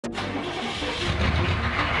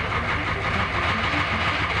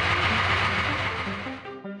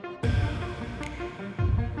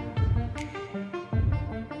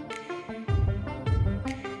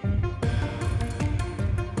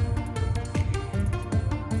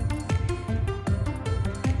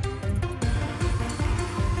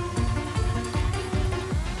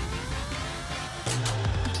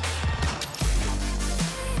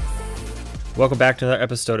Welcome back to another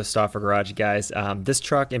episode of Stauffer Garage, guys. This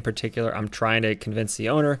truck in particular, I'm trying to convince the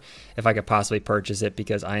owner if I could possibly purchase it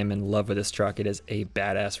because I am in love with this truck. It is a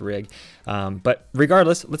badass rig. But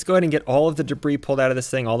regardless, let's go ahead and get all of the debris pulled out of this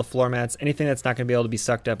thing, all the floor mats, anything that's not going to be able to be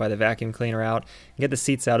sucked up by the vacuum cleaner out, and get the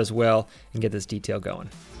seats out as well, and get this detail going.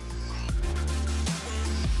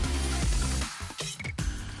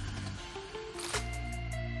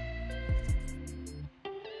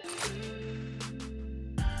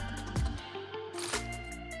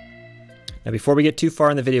 Now, before we get too far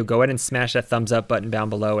in the video, go ahead and smash that thumbs up button down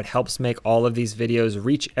below. It helps make all of these videos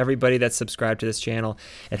reach everybody that's subscribed to this channel.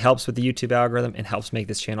 It helps with the YouTube algorithm and helps make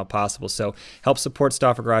this channel possible. So help support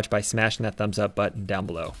Stauffer Garage by smashing that thumbs up button down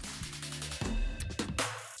below.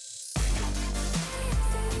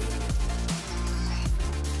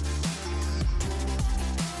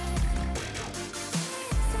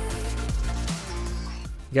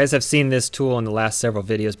 You guys have seen this tool in the last several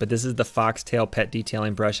videos, but this is the Foxtail Pet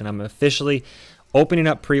Detailing Brush, and I'm officially opening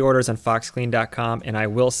up pre-orders on foxclean.com. And I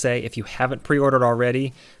will say, if you haven't pre-ordered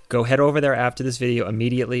already, go head over there after this video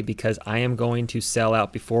immediately because I am going to sell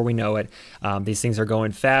out before we know it. These things are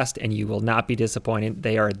going fast and you will not be disappointed.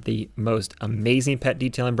 They are the most amazing pet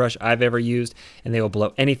detailing brush I've ever used, and they will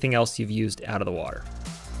blow anything else you've used out of the water.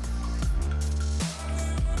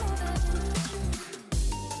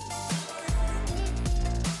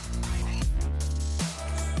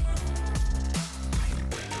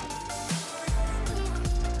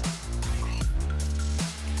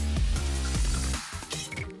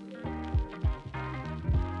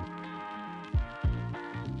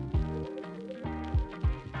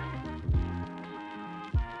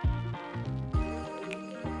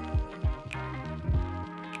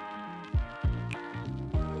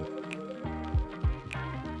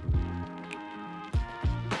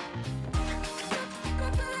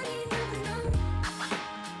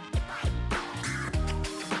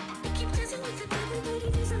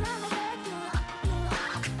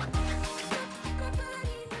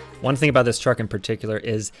 One thing about this truck in particular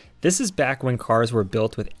is this is back when cars were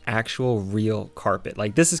built with actual real carpet.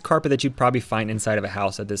 Like, this is carpet that you'd probably find inside of a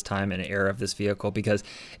house at this time and era of this vehicle because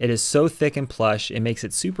it is so thick and plush. It makes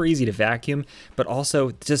it super easy to vacuum, but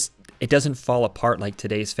also just it doesn't fall apart like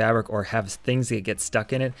today's fabric or have things that get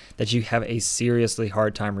stuck in it that you have a seriously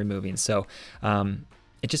hard time removing. So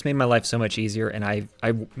it just made my life so much easier, and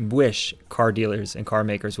I wish car dealers and car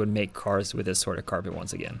makers would make cars with this sort of carpet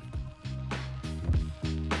once again.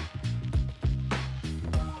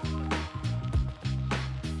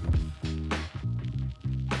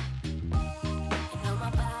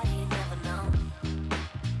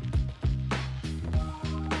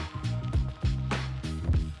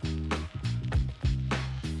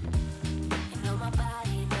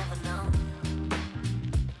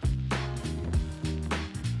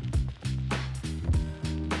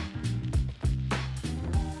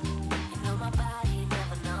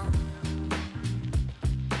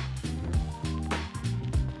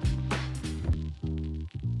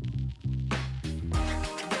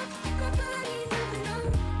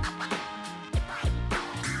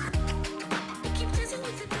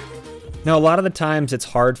 Now, a lot of the times it's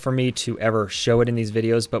hard for me to ever show it in these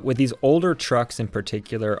videos, but with these older trucks in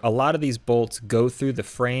particular, a lot of these bolts go through the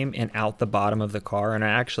frame and out the bottom of the car and are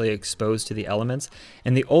actually exposed to the elements.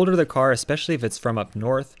 And the older the car, especially if it's from up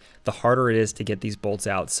north, the harder it is to get these bolts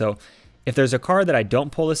out. So if there's a car that I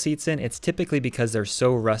don't pull the seats in, it's typically because they're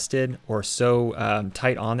so rusted or so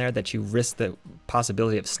tight on there that you risk the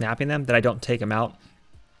possibility of snapping them that I don't take them out.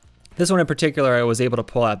 This one in particular, I was able to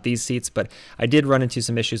pull out these seats, but I did run into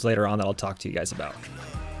some issues later on that I'll talk to you guys about.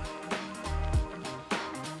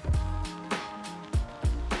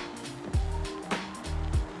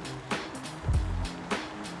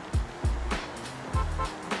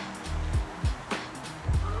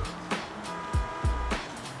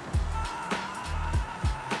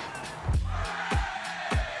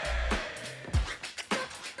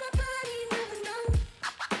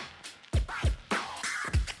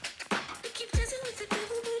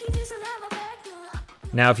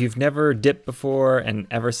 Now, if you've never dipped before and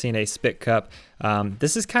ever seen a spit cup,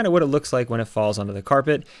 this is kind of what it looks like when it falls onto the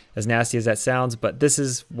carpet, as nasty as that sounds, but this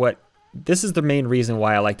is the main reason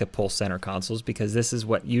why I like to pull center consoles, because this is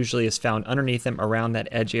what usually is found underneath them around that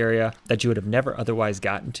edge area that you would have never otherwise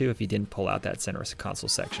gotten to if you didn't pull out that center console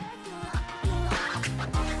section.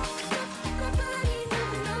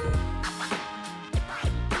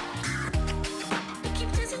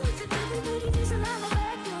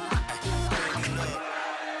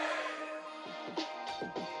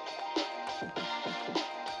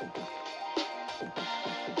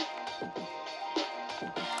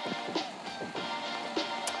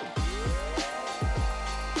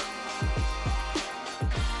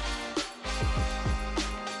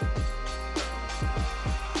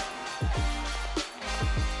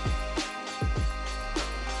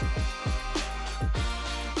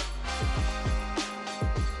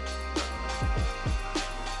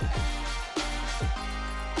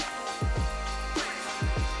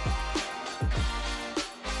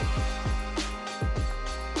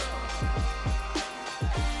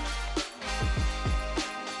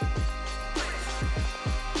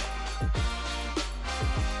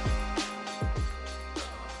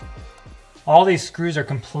 all these screws are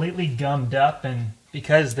completely gummed up, and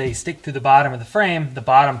because they stick through the bottom of the frame, the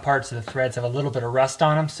bottom parts of the threads have a little bit of rust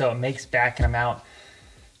on them, so it makes backing them out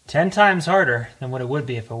 10 times harder than what it would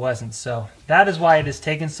be if it wasn't. So that is why it has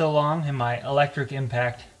taken so long, and my electric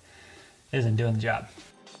impact isn't doing the job.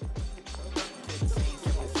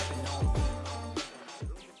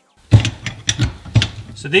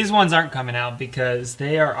 So these ones aren't coming out because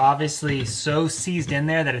they are obviously so seized in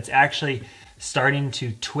there that it's actually starting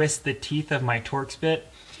to twist the teeth of my Torx bit.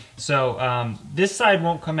 So this side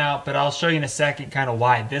won't come out, but I'll show you in a second kind of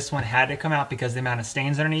why this one had to come out, because the amount of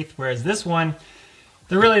stains underneath, whereas this one,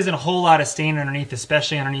 there really isn't a whole lot of stain underneath,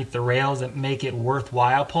 especially underneath the rails, that make it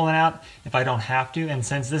worthwhile pulling out if I don't have to. And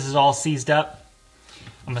since this is all seized up,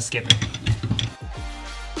 I'm gonna skip it.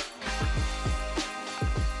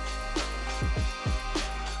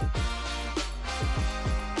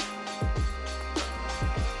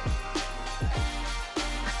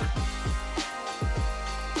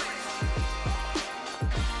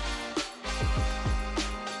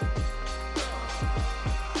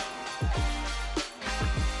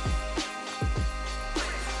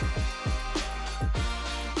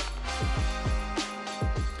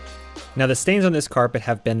 Now the stains on this carpet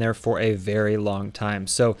have been there for a very long time,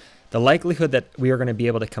 so the likelihood that we are going to be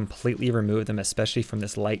able to completely remove them, especially from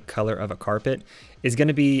this light color of a carpet, is going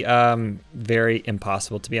to be very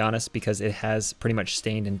impossible, to be honest, because it has pretty much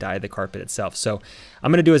stained and dyed the carpet itself. So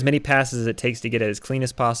I'm going to do as many passes as it takes to get it as clean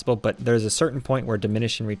as possible, but there's a certain point where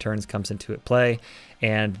diminishing returns comes into play,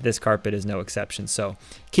 and this carpet is no exception. So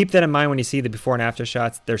keep that in mind when you see the before and after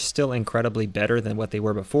shots. They're still incredibly better than what they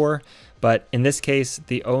were before, but in this case,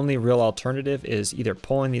 the only real alternative is either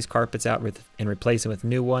pulling these carpets out and replacing with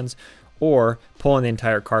new ones, or pulling the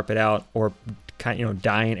entire carpet out, or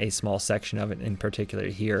dyeing a small section of it in particular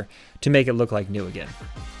here to make it look like new again.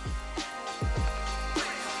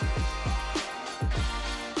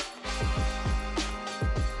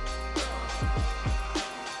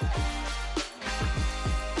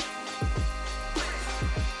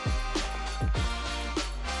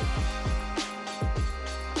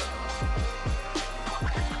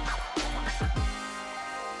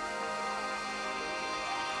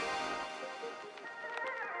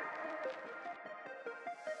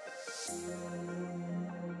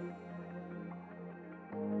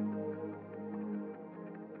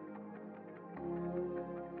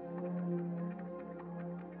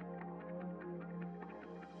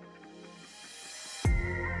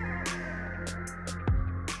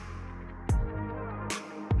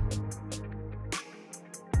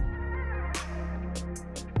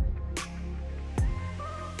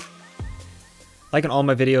 Like in all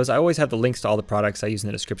my videos, I always have the links to all the products I use in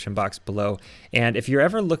the description box below. And if you're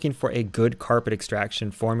ever looking for a good carpet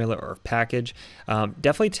extraction formula or package,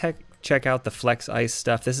 definitely check out the Flex Ice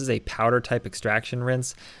stuff. This is a powder type extraction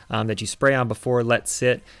rinse that you spray on before, let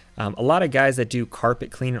sit. A lot of guys that do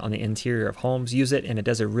carpet cleaning on the interior of homes use it, and it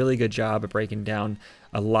does a really good job of breaking down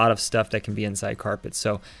a lot of stuff that can be inside carpets.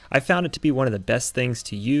 So I found it to be one of the best things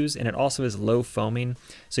to use, and it also is low foaming,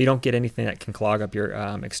 so you don't get anything that can clog up your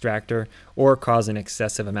extractor or cause an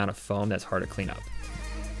excessive amount of foam that's hard to clean up.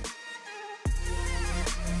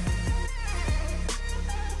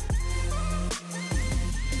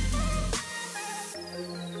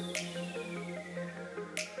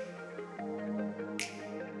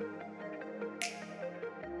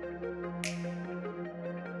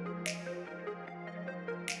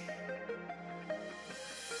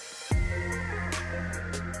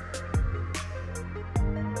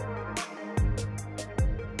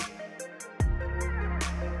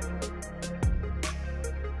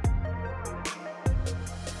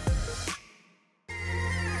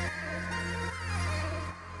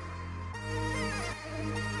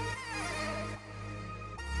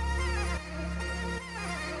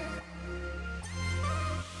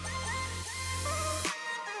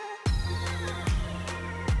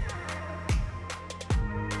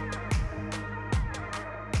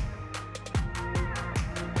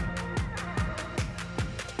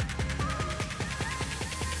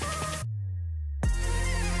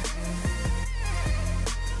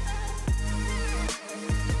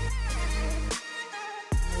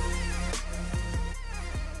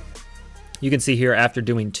 You can see here after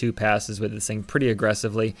doing 2 passes with this thing pretty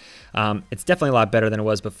aggressively, it's definitely a lot better than it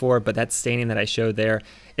was before, but that staining that I showed there,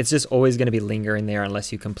 it's just always going to be lingering there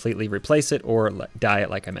unless you completely replace it or dye it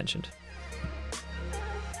like I mentioned.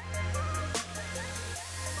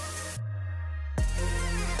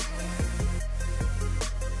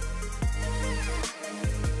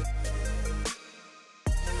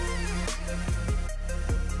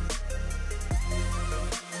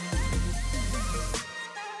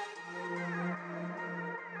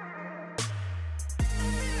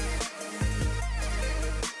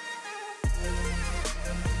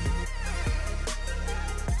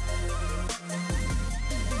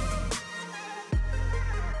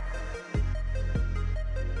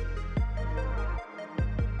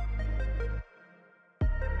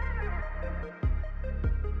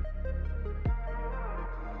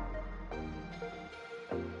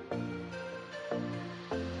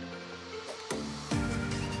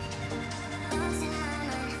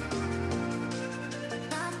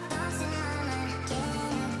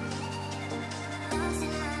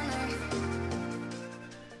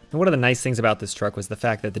 And one of the nice things about this truck was the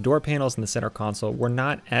fact that the door panels and the center console were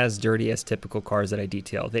not as dirty as typical cars that I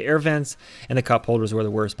detailed. The air vents and the cup holders were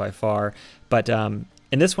the worst by far, but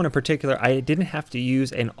in this one in particular, I didn't have to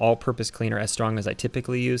use an all-purpose cleaner as strong as I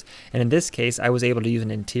typically use, and in this case, I was able to use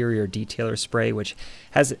an interior detailer spray, which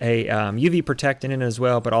has a UV protectant in it as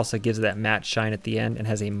well, but also gives it that matte shine at the end and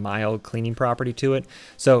has a mild cleaning property to it.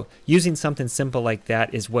 So using something simple like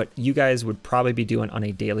that is what you guys would probably be doing on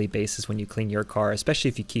a daily basis when you clean your car, especially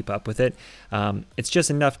if you keep up with it. It's just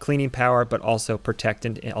enough cleaning power, but also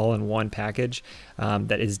protectant all in one package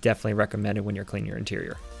that is definitely recommended when you're cleaning your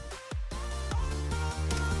interior.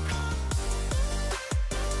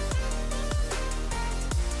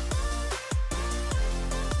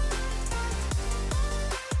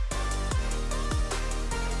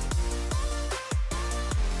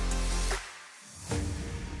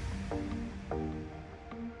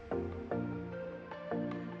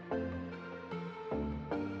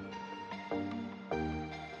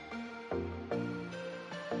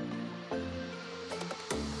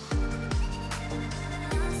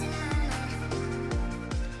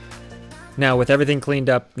 Now with everything cleaned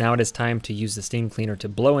up, now it is time to use the steam cleaner to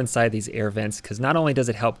blow inside these air vents, because not only does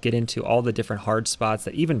it help get into all the different hard spots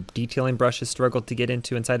that even detailing brushes struggle to get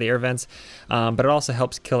into inside the air vents, but it also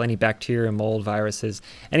helps kill any bacteria, mold, viruses,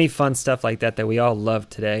 any fun stuff like that that we all love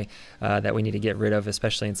today that we need to get rid of,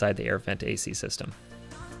 especially inside the air vent AC system.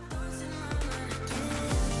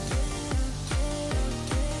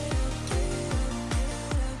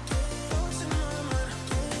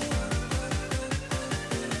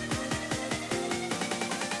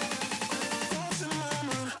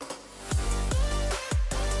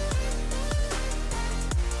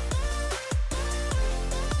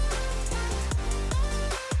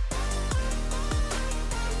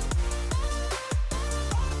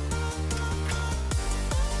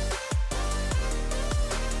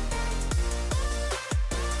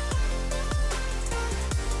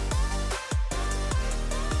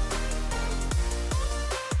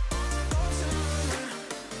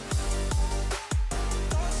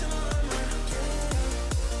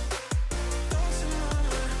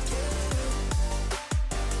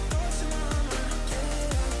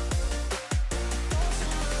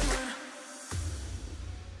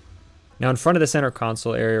 Now in front of the center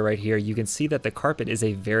console area right here, you can see that the carpet is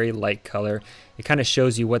a very light color. It kind of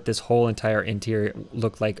shows you what this whole entire interior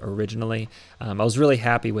looked like originally. I was really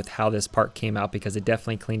happy with how this part came out because it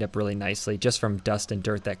definitely cleaned up really nicely just from dust and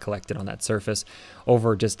dirt that collected on that surface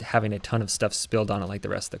over just having a ton of stuff spilled on it like the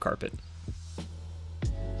rest of the carpet.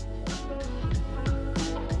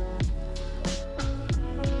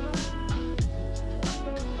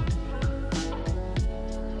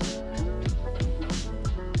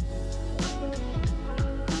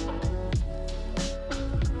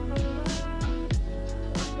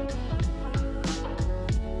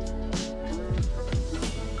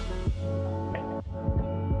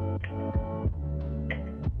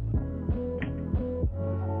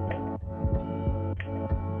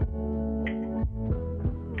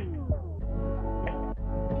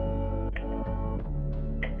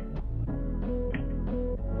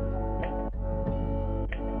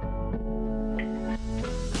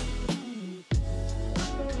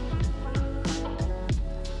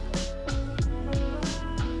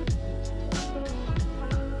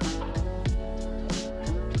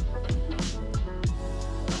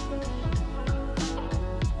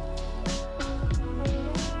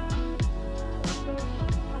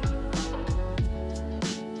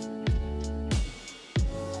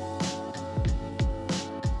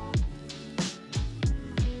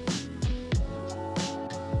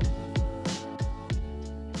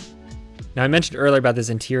 Now I mentioned earlier about this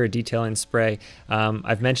interior detailing spray.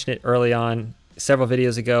 I've mentioned it early on several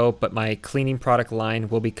videos ago, but my cleaning product line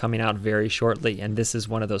will be coming out very shortly, and this is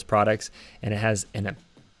one of those products, and it has an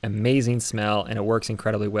amazing smell and it works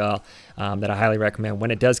incredibly well that I highly recommend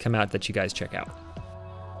when it does come out that you guys check out.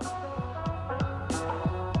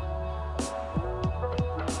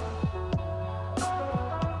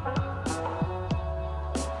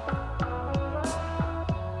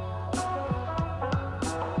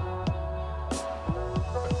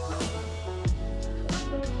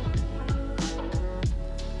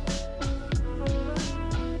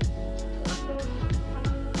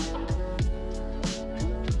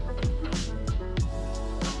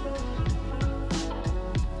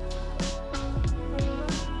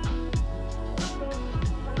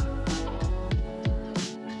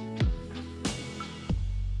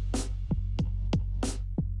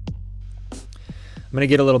 I'm going to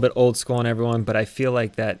get a little bit old school on everyone, but I feel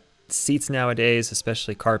like that seats nowadays,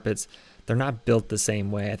 especially carpets, they're not built the same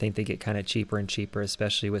way. I think they get kind of cheaper and cheaper,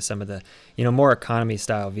 especially with some of the, more economy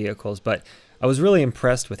style vehicles. But I was really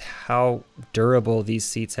impressed with how durable these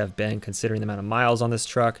seats have been, considering the amount of miles on this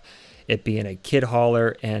truck, it being a kid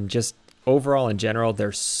hauler, and just overall in general,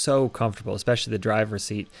 they're so comfortable, especially the driver's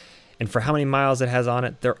seat. And for how many miles it has on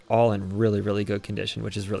it, they're all in really, really good condition,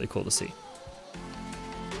 which is really cool to see.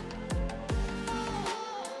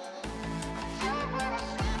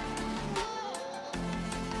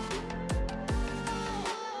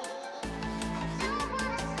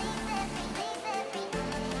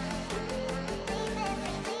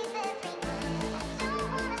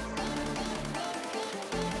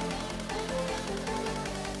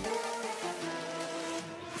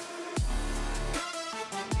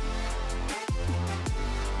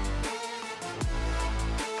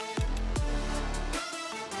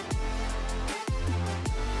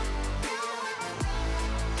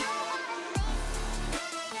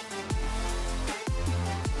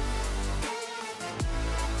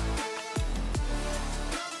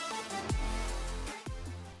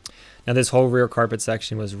 Now this whole rear carpet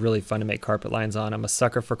section was really fun to make carpet lines on. I'm a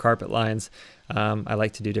sucker for carpet lines. I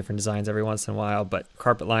like to do different designs every once in a while, but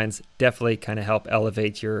carpet lines definitely kind of help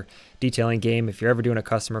elevate your detailing game. If you're ever doing a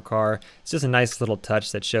customer car, it's just a nice little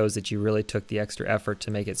touch that shows that you really took the extra effort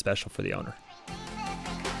to make it special for the owner.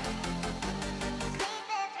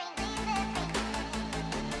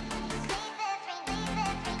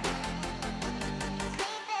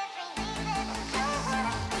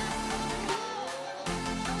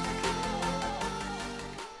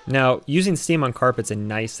 Now, using steam on carpet's a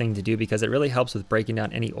nice thing to do because it really helps with breaking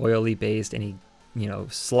down any oily based, any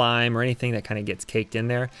slime or anything that kind of gets caked in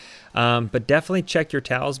there. But definitely check your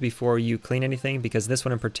towels before you clean anything, because this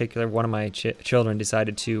one in particular, one of my children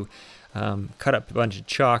decided to cut up a bunch of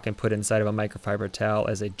chalk and put it inside of a microfiber towel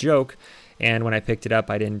as a joke. And when I picked it up,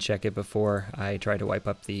 I didn't check it before I tried to wipe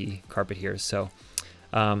up the carpet here. So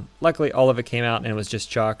luckily all of it came out and it was just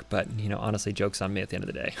chalk, but honestly, joke's on me at the end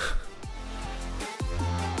of the day.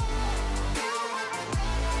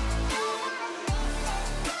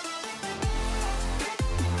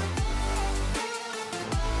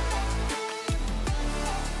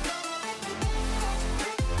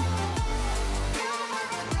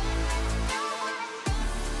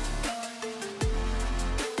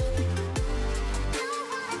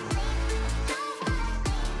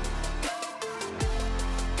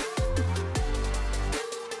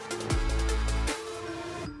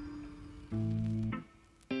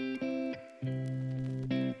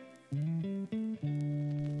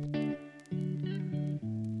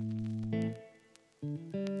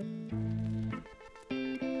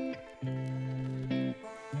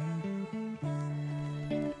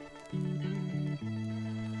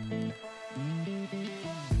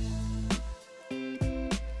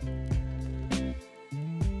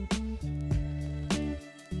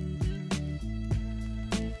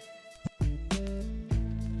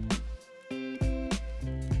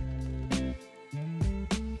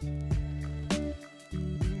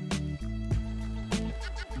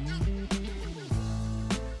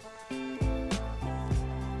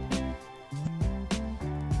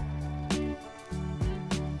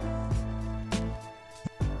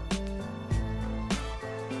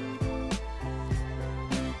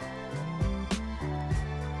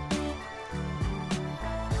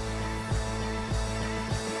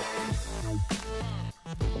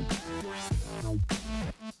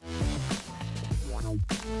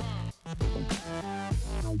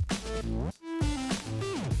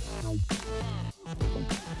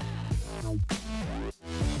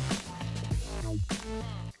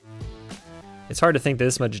 It's hard to think that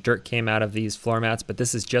this much dirt came out of these floor mats, but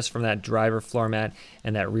this is just from that driver floor mat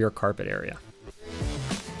and that rear carpet area.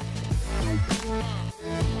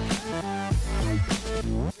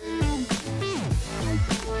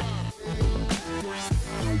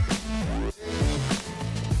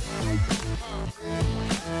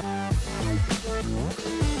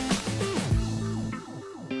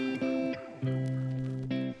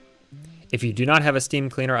 If you do not have a steam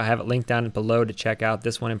cleaner, I have it linked down below to check out.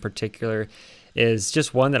 This one in particular is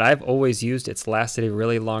just one that I've always used. It's lasted a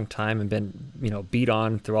really long time and been, beat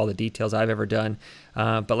on through all the details I've ever done.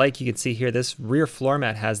 But like you can see here, this rear floor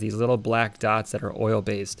mat has these little black dots that are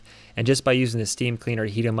oil-based. And just by using the steam cleaner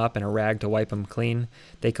to heat them up and a rag to wipe them clean,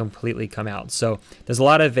 they completely come out. So there's a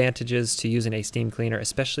lot of advantages to using a steam cleaner,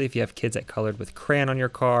 especially if you have kids that colored with crayon on your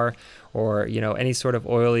car, or any sort of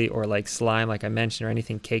oily or like slime, like I mentioned, or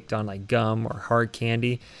anything caked on like gum or hard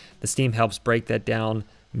candy. The steam helps break that down,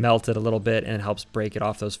 melt it a little bit, and it helps break it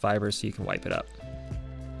off those fibers so you can wipe it up.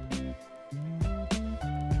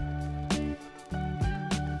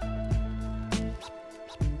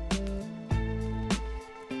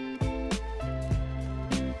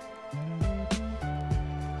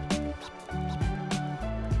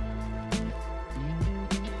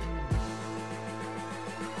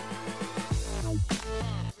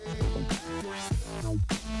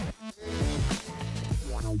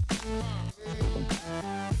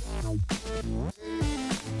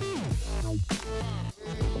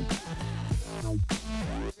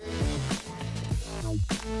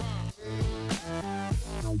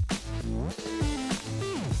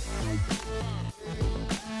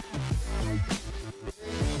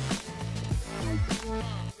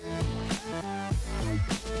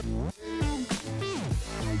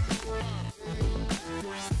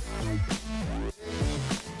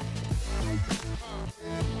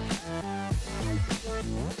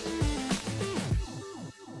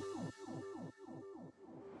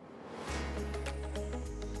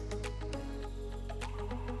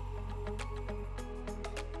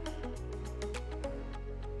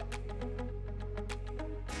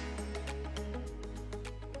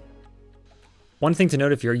 One thing to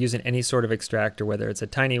note, if you're using any sort of extractor, whether it's a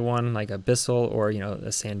tiny one like a Bissell or a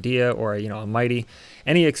Sandia or a Mighty,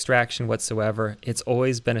 any extraction whatsoever, it's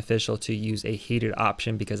always beneficial to use a heated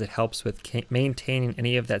option because it helps with maintaining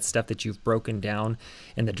any of that stuff that you've broken down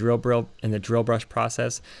in the drill brush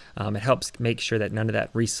process. It helps make sure that none of that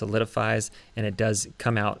re-solidifies, and it does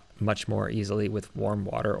come out much more easily with warm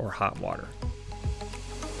water or hot water.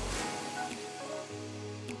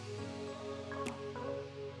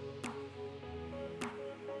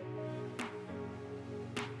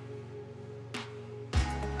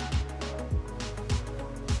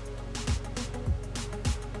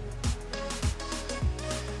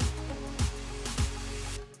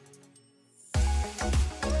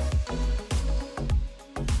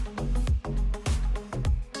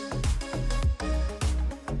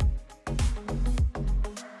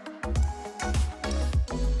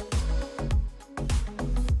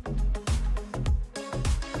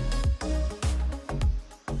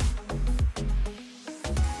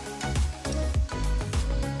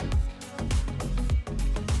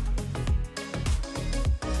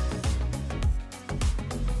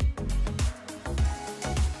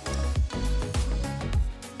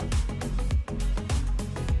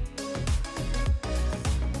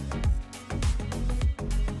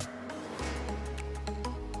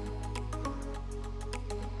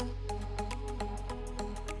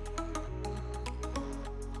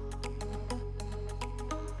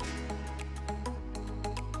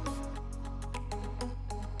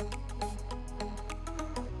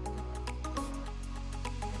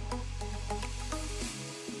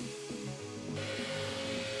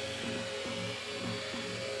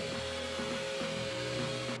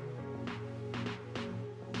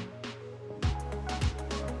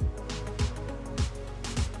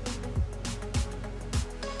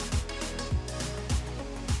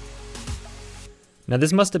 Now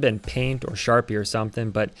this must have been paint or Sharpie or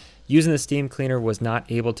something, but using the steam cleaner was not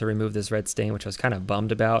able to remove this red stain, which I was kind of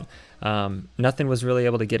bummed about. Nothing was really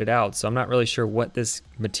able to get it out, so I'm not really sure what this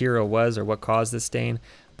material was or what caused this stain,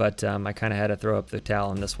 but I kind of had to throw up the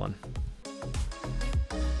towel on this one.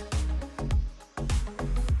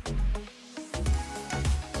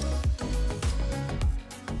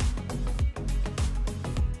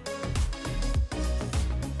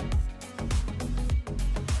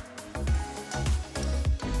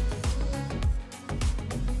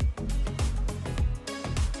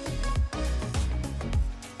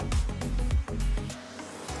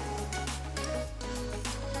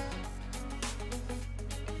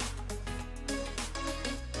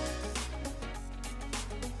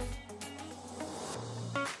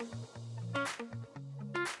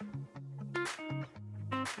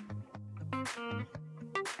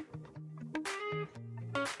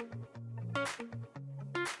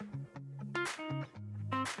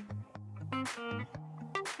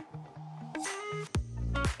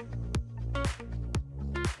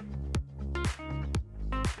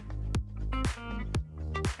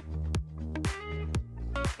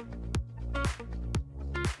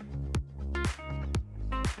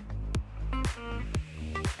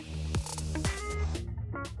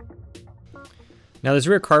 Now this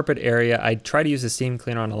rear carpet area, I try to use the steam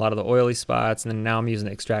cleaner on a lot of the oily spots, and then now I'm using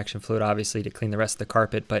the extraction fluid obviously to clean the rest of the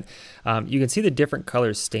carpet, but you can see the different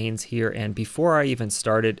color stains here, and before I even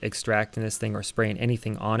started extracting this thing or spraying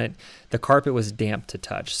anything on it, the carpet was damp to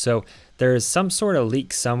touch. So there's some sort of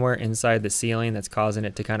leak somewhere inside the ceiling that's causing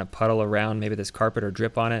it to kind of puddle around maybe this carpet or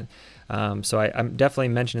drip on it. So I'm definitely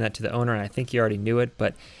mentioning that to the owner, and I think he already knew it,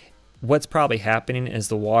 but what's probably happening is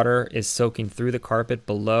the water is soaking through the carpet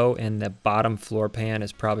below, and the bottom floor pan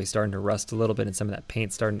is probably starting to rust a little bit, and some of that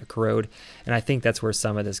paint's starting to corrode. And I think that's where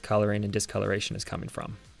some of this coloring and discoloration is coming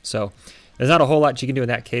from. So there's not a whole lot you can do in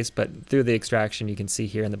that case, but through the extraction, you can see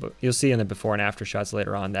here you'll see in the before and after shots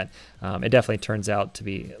later on that it definitely turns out to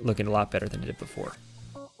be looking a lot better than it did before.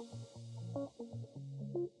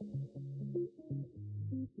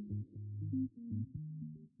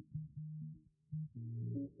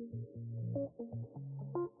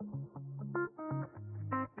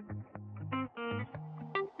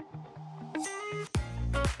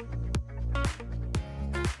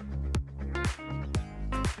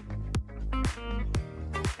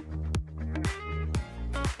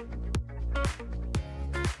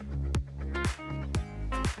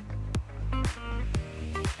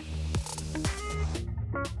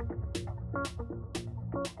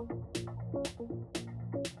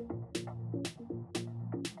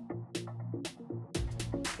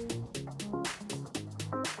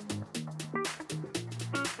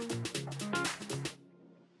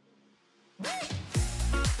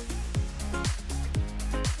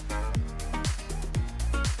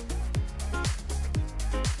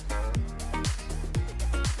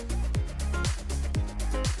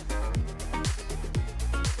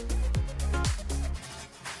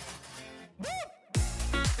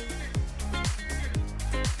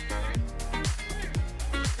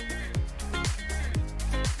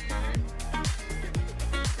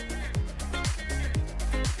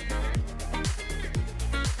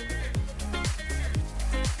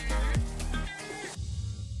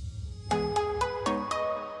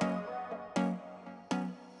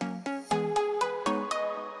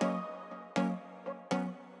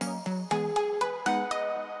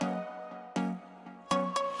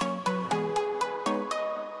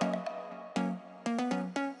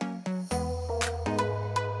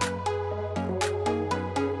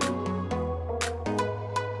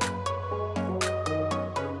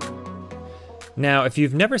 Now, if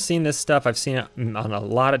you've never seen this stuff, I've seen it on a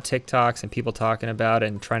lot of TikToks and people talking about it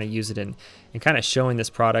and trying to use it and kind of showing this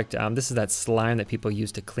product. This is that slime that people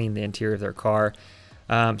use to clean the interior of their car.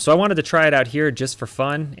 So I wanted to try it out here just for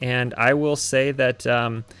fun, and I will say that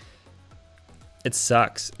it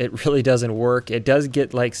sucks. It really doesn't work. It does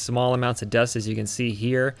get like small amounts of dust, as you can see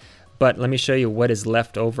here, but let me show you what is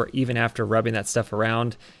left over even after rubbing that stuff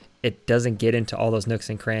around. It doesn't get into all those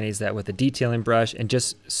nooks and crannies that with a detailing brush and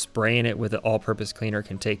just spraying it with an all-purpose cleaner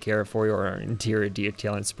can take care of for you, or an interior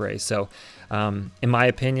detailing spray. So in my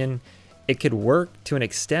opinion, it could work to an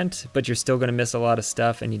extent, but you're still going to miss a lot of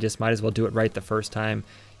stuff, and you just might as well do it right the first time.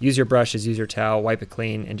 Use your brushes, use your towel, wipe it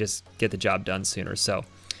clean, and just get the job done sooner. So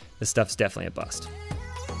this stuff's definitely a bust.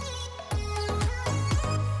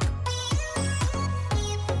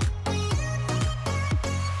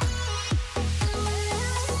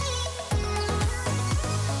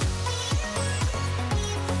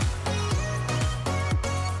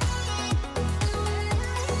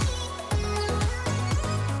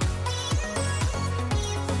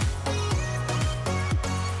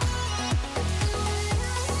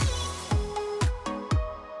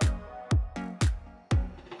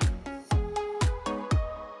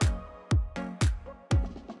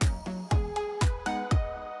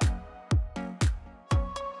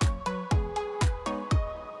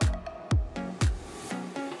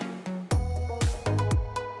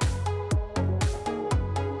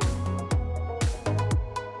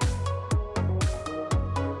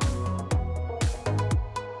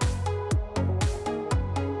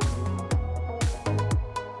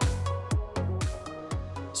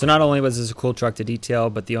 So not only was this a cool truck to detail,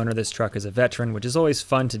 but the owner of this truck is a veteran, which is always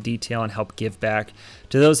fun to detail and help give back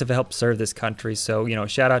to those who have helped serve this country. So, you know,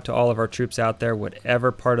 shout out to all of our troops out there,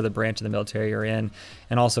 whatever part of the branch of the military you're in,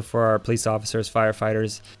 and also for our police officers,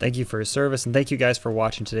 firefighters. Thank you for your service, and thank you guys for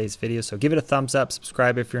watching today's video. So give it a thumbs up,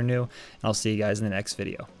 subscribe if you're new, and I'll see you guys in the next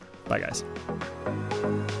video. Bye,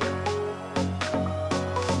 guys.